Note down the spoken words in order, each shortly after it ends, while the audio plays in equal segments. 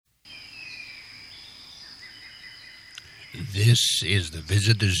This is the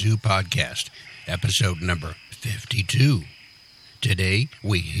Visit the Zoo podcast, episode number 52. Today,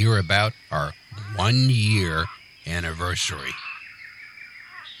 we hear about our 1-year anniversary.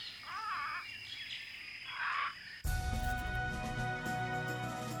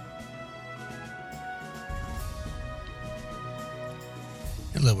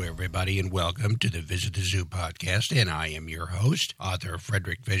 Hello, everybody, and welcome to the Visit the Zoo podcast, and I am your host, author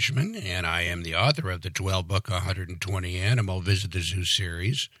Frederick Fishman, and I am the author of the 12-book 120 Animal Visit the Zoo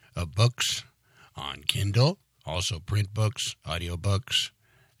series of books on Kindle, also print books, audiobooks,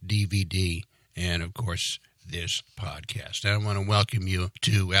 DVD, and, of course, this podcast. I want to welcome you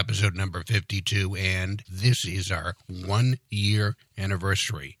to episode number 52, and this is our 1-year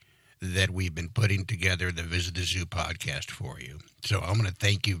anniversary that we've been putting together the Visit the Zoo podcast for you. So I'm going to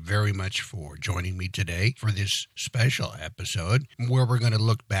thank you very much for joining me today for this special episode where we're going to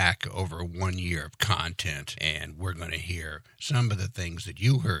look back over 1 year of content, and we're going to hear some of the things that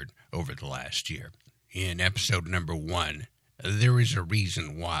you heard over the last year. In episode number 1, there is a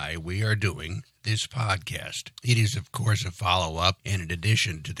reason why we are doing this podcast. It is, of course, a follow-up and an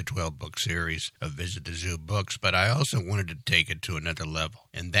addition to the 12-book series of Visit the Zoo books, but I also wanted to take it to another level,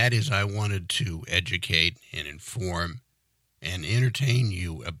 and that is I wanted to educate and inform and entertain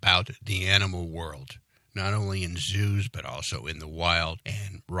you about the animal world, not only in zoos, but also in the wild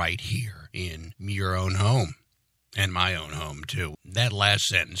and right here in your own home. And my own home, too. That last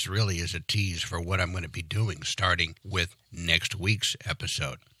sentence really is a tease for what I'm going to be doing, starting with next week's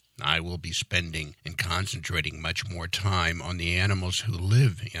episode. I will be spending and concentrating much more time on the animals who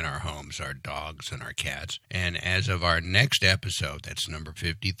live in our homes, our dogs and our cats. And as of our next episode, that's number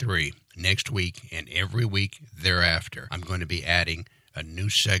 53, next week and every week thereafter, I'm going to be adding a new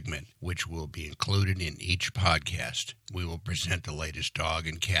segment which will be included in each podcast. We will present the latest dog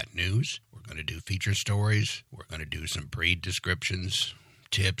and cat news. We're going to do feature stories. We're going to do some breed descriptions,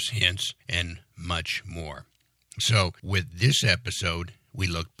 tips, hints, and much more. So with this episode, we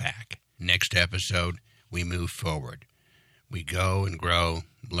look back. Next episode, we move forward. We go and grow,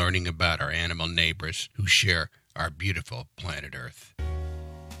 learning about our animal neighbors who share our beautiful planet Earth.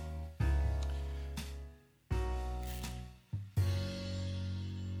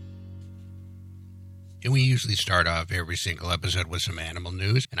 And we usually start off every single episode with some animal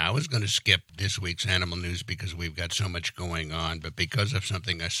news. And I was going to skip this week's animal news because we've got so much going on. But because of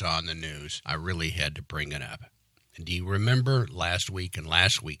something I saw in the news, I really had to bring it up. And do you remember last week and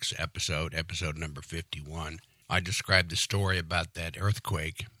last week's episode number 51, I described the story about that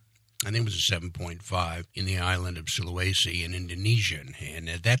earthquake. I think it was a 7.5 in the island of Sulawesi in Indonesia. And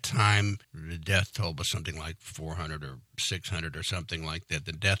at that time, the death toll was something like 400 or 600 or something like that.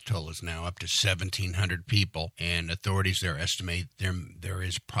 The death toll is now up to 1,700 people. And authorities there estimate there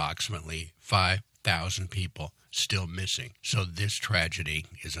is approximately 5,000 people still missing. So this tragedy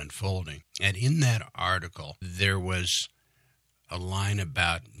is unfolding. And in that article, there was a line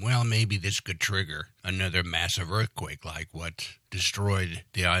about, well, maybe this could trigger another massive earthquake like what destroyed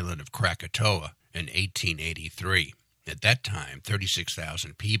the island of Krakatoa in 1883. At that time,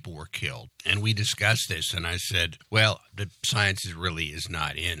 36,000 people were killed. And we discussed this, and I said, well, the science really is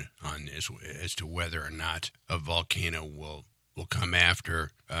not in on this as to whether or not a volcano will come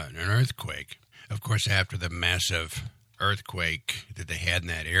after an earthquake. Of course, after the massive earthquake that they had in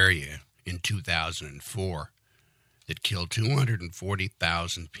that area in 2004, that killed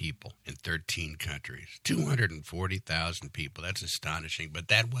 240,000 people in 13 countries. 240,000 people. That's astonishing. But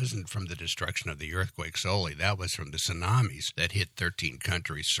that wasn't from the destruction of the earthquake solely. That was from the tsunamis that hit 13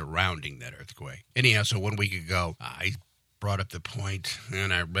 countries surrounding that earthquake. Anyhow, so 1 week ago, I brought up the point,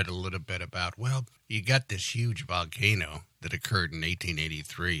 and I read a little bit about, well, you got this huge volcano that occurred in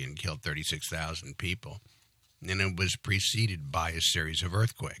 1883 and killed 36,000 people. And it was preceded by a series of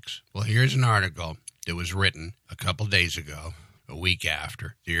earthquakes. Well, here's an article that was written a couple days ago, a week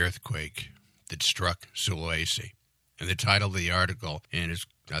after the earthquake that struck Sulawesi. And the title of the article, and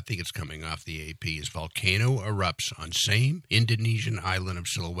I think it's coming off the AP, is Volcano Erupts on Same Indonesian Island of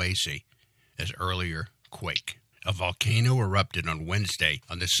Sulawesi as Earlier Quake. A volcano erupted on Wednesday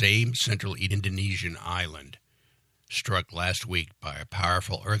on the same central Indonesian island, struck last week by a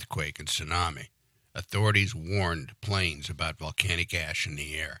powerful earthquake and tsunami. Authorities warned planes about volcanic ash in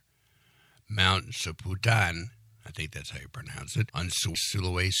the air. Mount Soputan, I think that's how you pronounce it, on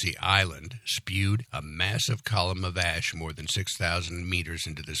Sulawesi Island, spewed a massive column of ash more than 6,000 meters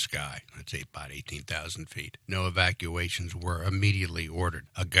into the sky. That's about 18,000 feet. No evacuations were immediately ordered.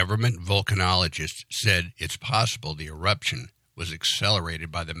 A government volcanologist said it's possible the eruption was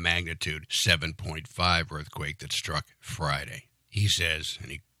accelerated by the magnitude 7.5 earthquake that struck Friday. He says,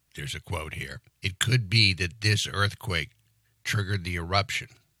 and there's a quote here, "It could be that this earthquake triggered the eruption.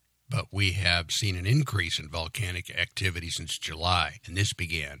 But we have seen an increase in volcanic activity since July, and this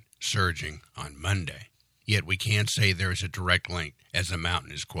began surging on Monday. Yet we can't say there is a direct link, as the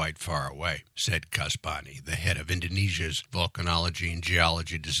mountain is quite far away, said Kasbani, the head of Indonesia's Volcanology and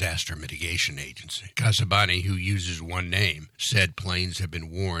Geology Disaster Mitigation Agency. Kasbani, who uses one name, said planes have been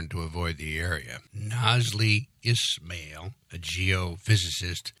warned to avoid the area. Nazli Ismail, a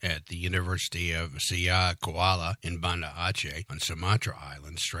geophysicist at the University of Siak Kuala in Banda Aceh on Sumatra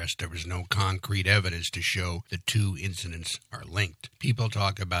Island, stressed there was no concrete evidence to show the two incidents are linked. People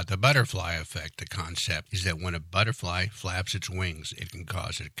talk about the butterfly effect. The concept is that when a butterfly flaps its wings, it can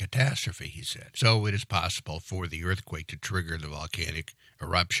cause a catastrophe, he said. So it is possible for the earthquake to trigger the volcanic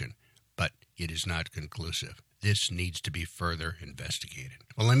eruption, but it is not conclusive. This needs to be further investigated.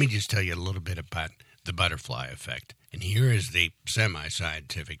 Well, let me just tell you a little bit about the butterfly effect. And here is the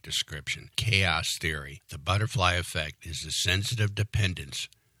semi-scientific description. Chaos theory. The butterfly effect is the sensitive dependence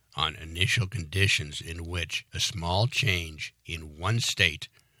on initial conditions in which a small change in one state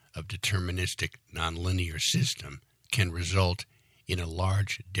of deterministic nonlinear system can result in a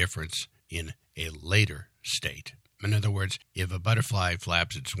large difference in a later state. In other words, if a butterfly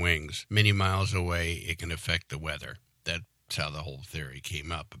flaps its wings many miles away, it can affect the weather. That's how the whole theory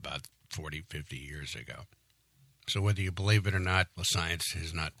came up about 40, 50 years ago. So whether you believe it or not, well, science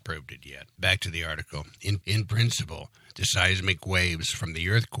has not proved it yet. Back to the article. In principle, the seismic waves from the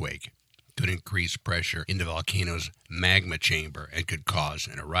earthquake could increase pressure in the volcano's magma chamber and could cause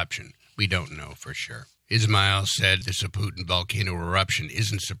an eruption. We don't know for sure. Ismail said the Saputan volcano eruption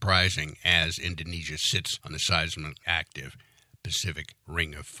isn't surprising as Indonesia sits on the seismically active Pacific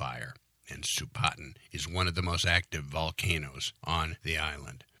Ring of Fire, and Supatan is one of the most active volcanoes on the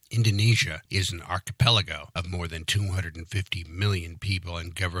island. Indonesia is an archipelago of more than 250 million people,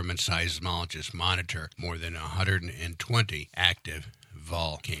 and government seismologists monitor more than 120 active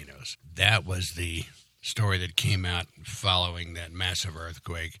volcanoes. That was the story that came out following that massive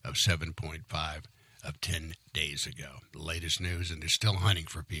earthquake of 7.5 of 10 days ago. The latest news, and they're still hunting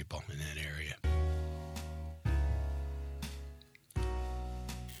for people in that area.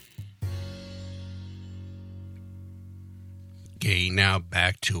 Okay, now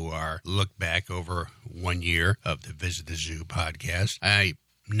back to our look back over 1 year of the Visit the Zoo podcast. I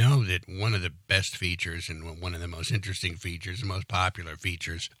know that one of the best features and one of the most interesting features, the most popular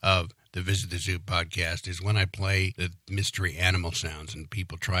features of the Visit the Zoo podcast is when I play the mystery animal sounds and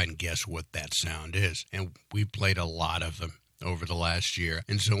people try and guess what that sound is. And we played a lot of them over the last year.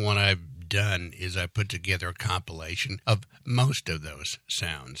 And so what I've done is I put together a compilation of most of those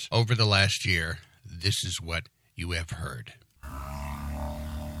sounds. Over the last year, this is what you have heard.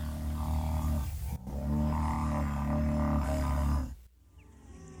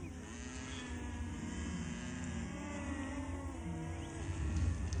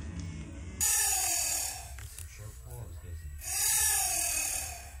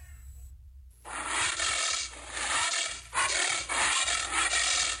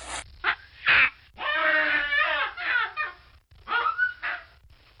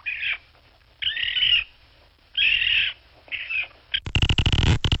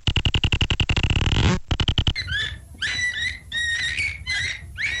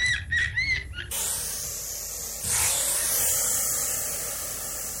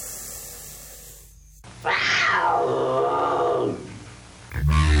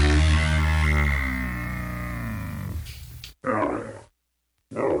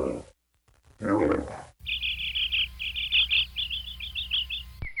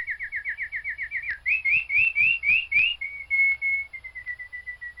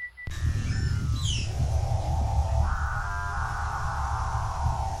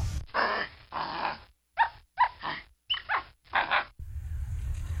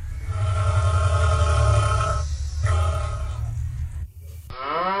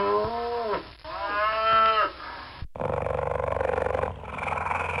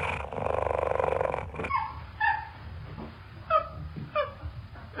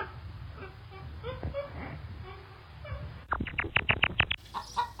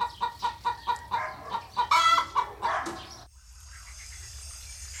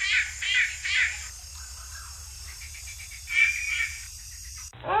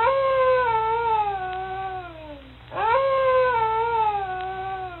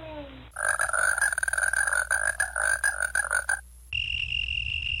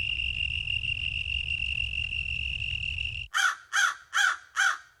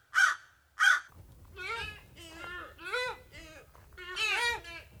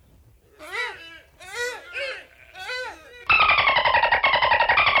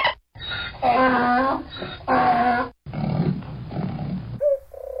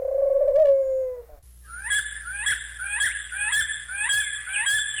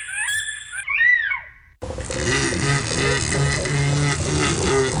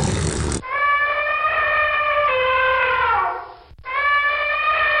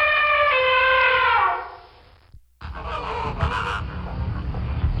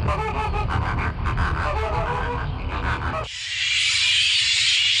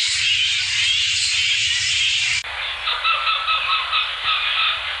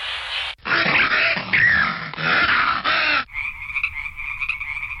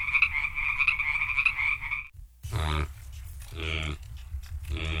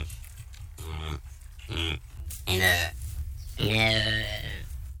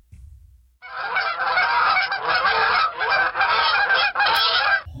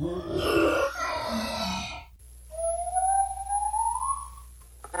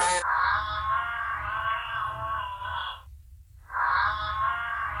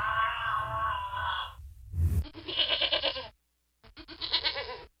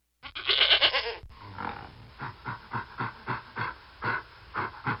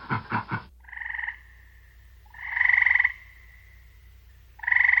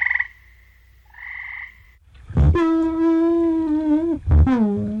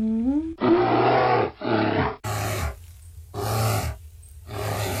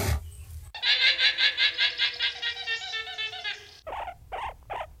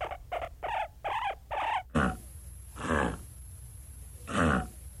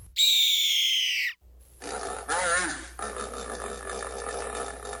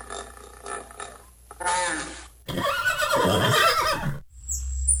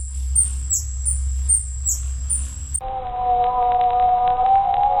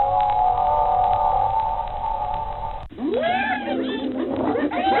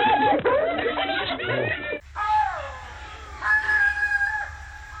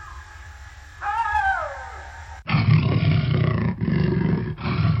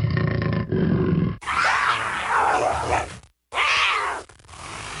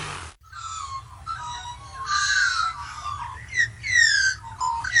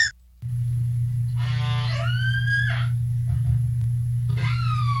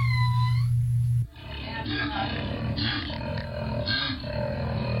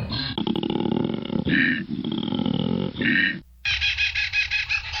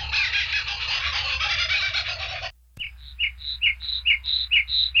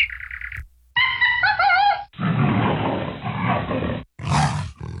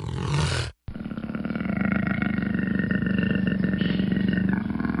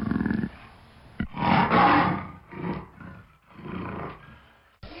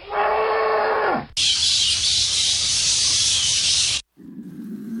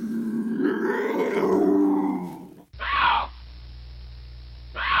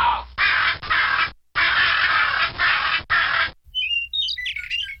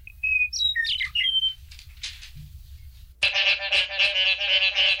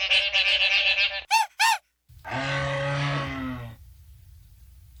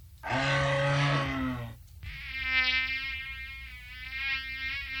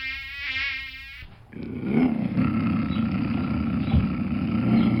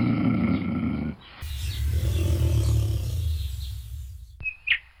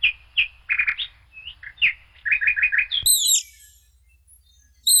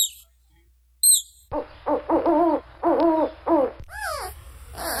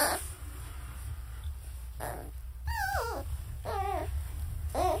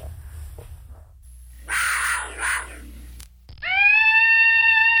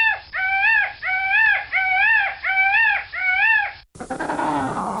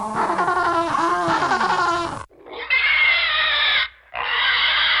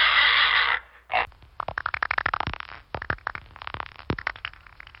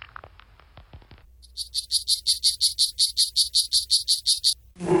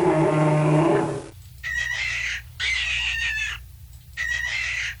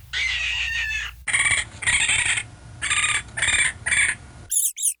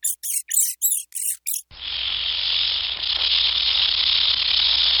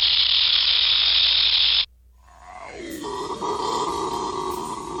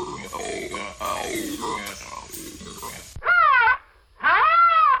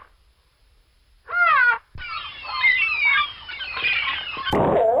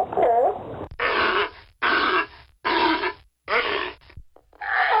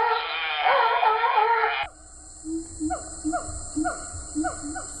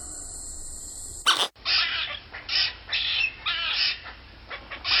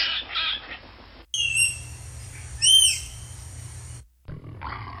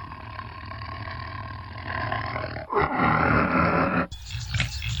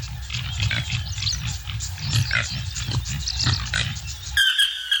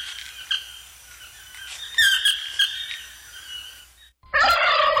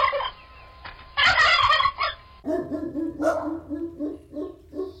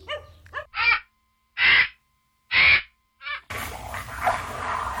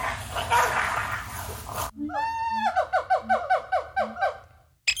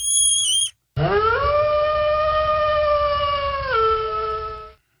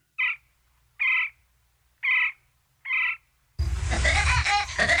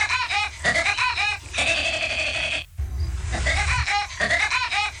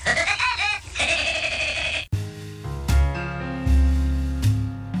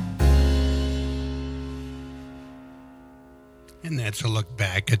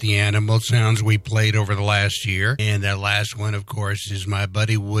 at the animal sounds we played over the last year. And that last one, of course, is my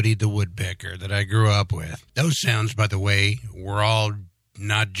buddy Woody the Woodpecker that I grew up with. Those sounds, by the way, were all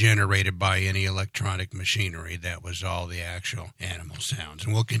not generated by any electronic machinery. That was all the actual animal sounds.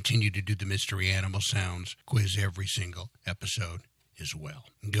 And we'll continue to do the Mystery Animal Sounds quiz every single episode as well,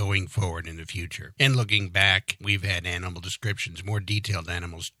 going forward in the future. And looking back, we've had animal descriptions, more detailed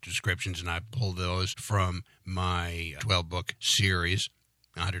animal descriptions, and I pulled those from my 12-book series,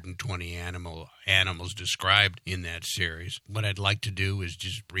 120 animals described in that series. What I'd like to do is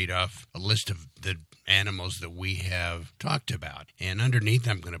just read off a list of the animals that we have talked about. And underneath,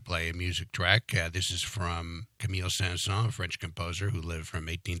 I'm going to play a music track. This is from Camille Saint-Saëns, a French composer who lived from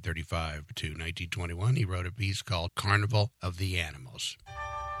 1835 to 1921. He wrote a piece called Carnival of the Animals.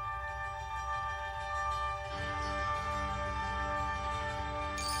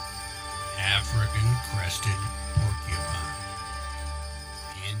 African crested porcupine,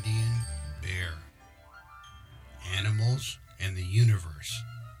 Andean bear, animals and the universe,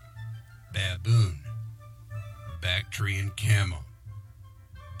 baboon, Bactrian camel,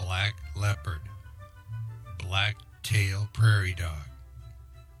 black leopard, black-tailed prairie dog,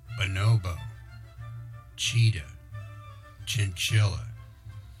 bonobo, cheetah, chinchilla,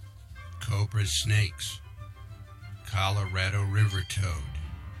 cobra snakes, Colorado river toad,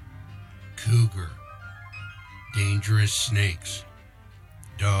 cougar, dangerous snakes,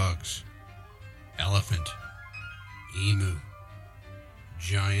 dogs, elephant, emu,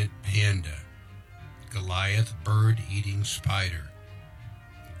 giant panda, Goliath bird-eating spider,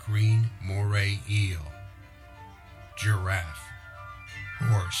 green moray eel, giraffe,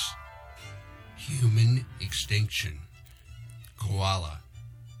 horse, human extinction, koala,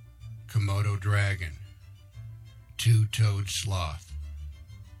 Komodo dragon, two-toed sloth,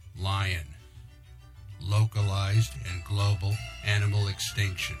 lion, localized and global animal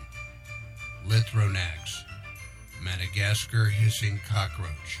extinction, Lithronax, Madagascar hissing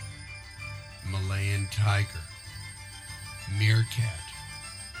cockroach, Malayan tiger, meerkat,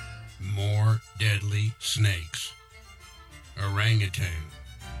 more deadly snakes, orangutan,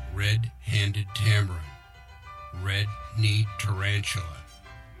 red-handed tamarin, red-kneed tarantula,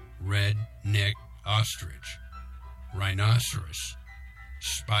 red-necked ostrich, rhinoceros,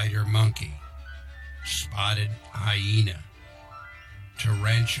 spider monkey, spotted hyena,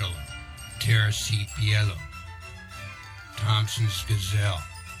 tarantula, tercipiello, Thompson's gazelle,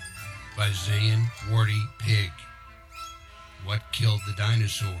 Visayan warty pig, what killed the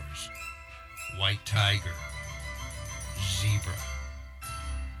dinosaurs, white tiger, zebra.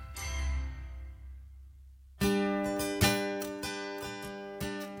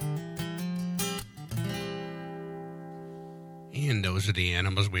 And those are the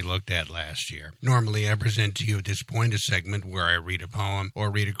animals we looked at last year. Normally, I present to you at this point a segment where I read a poem or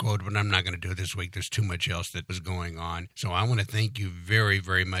read a quote, but I'm not going to do it this week. There's too much else that was going on. So I want to thank you very,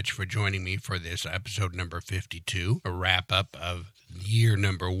 very much for joining me for this episode number 52, a wrap-up of year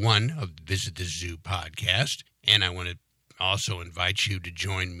number 1 of Visit the Zoo podcast. And I want to also invite you to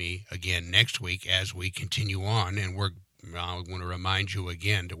join me again next week as we continue on, and I want to remind you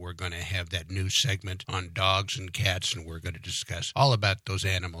again that we're going to have that new segment on dogs and cats, and we're going to discuss all about those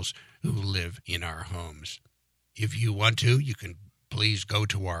animals who live in our homes. If you want to, you can please go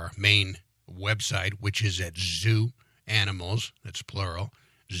to our main website, which is at Zoo Animals, that's plural,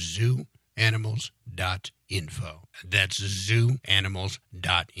 zooanimals.info. That's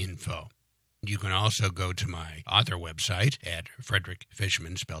zooanimals.info. You can also go to my author website at Frederick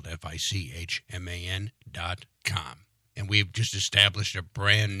Fishman, spelled FICHMAN.com. And we've just established a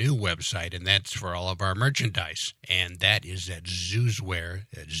brand new website, and that's for all of our merchandise. And that is at Zoozwear,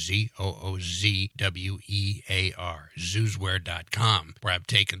 that's ZOOZWEAR, Zoozwear.com, where I've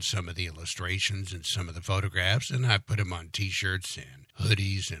taken some of the illustrations and some of the photographs, and I've put them on T-shirts and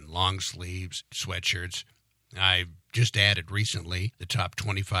hoodies and long sleeves, sweatshirts. I've just added recently the top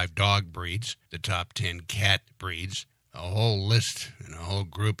 25 dog breeds, the top 10 cat breeds, a whole list and a whole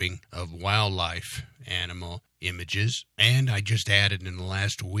grouping of wildlife animal images. And I just added in the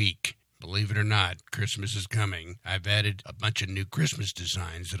last week, believe it or not, Christmas is coming. I've added a bunch of new Christmas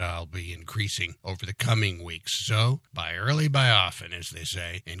designs that I'll be increasing over the coming weeks. So buy early, buy often, as they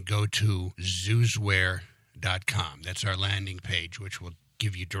say, and go to zoozwear.com. That's our landing page, which will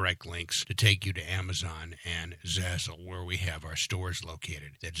give you direct links to take you to Amazon and Zazzle, where we have our stores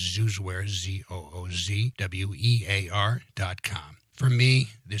located. That's Zoozwear, ZOOZWEAR.com. For me,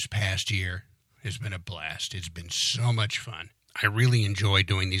 this past year has been a blast. It's been so much fun. I really enjoy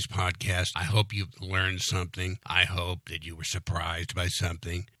doing these podcasts. I hope you've learned something. I hope that you were surprised by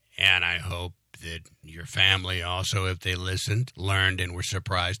something. And I hope that your family also, if they listened, learned and were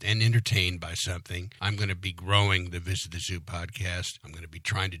surprised and entertained by something. I'm going to be growing the Visit the Zoo podcast. I'm going to be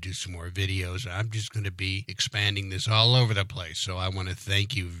trying to do some more videos. I'm just going to be expanding this all over the place. So I want to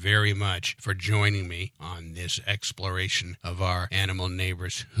thank you very much for joining me on this exploration of our animal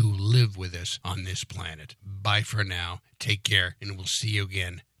neighbors who live with us on this planet. Bye for now. Take care, and we'll see you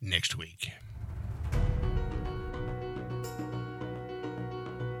again next week.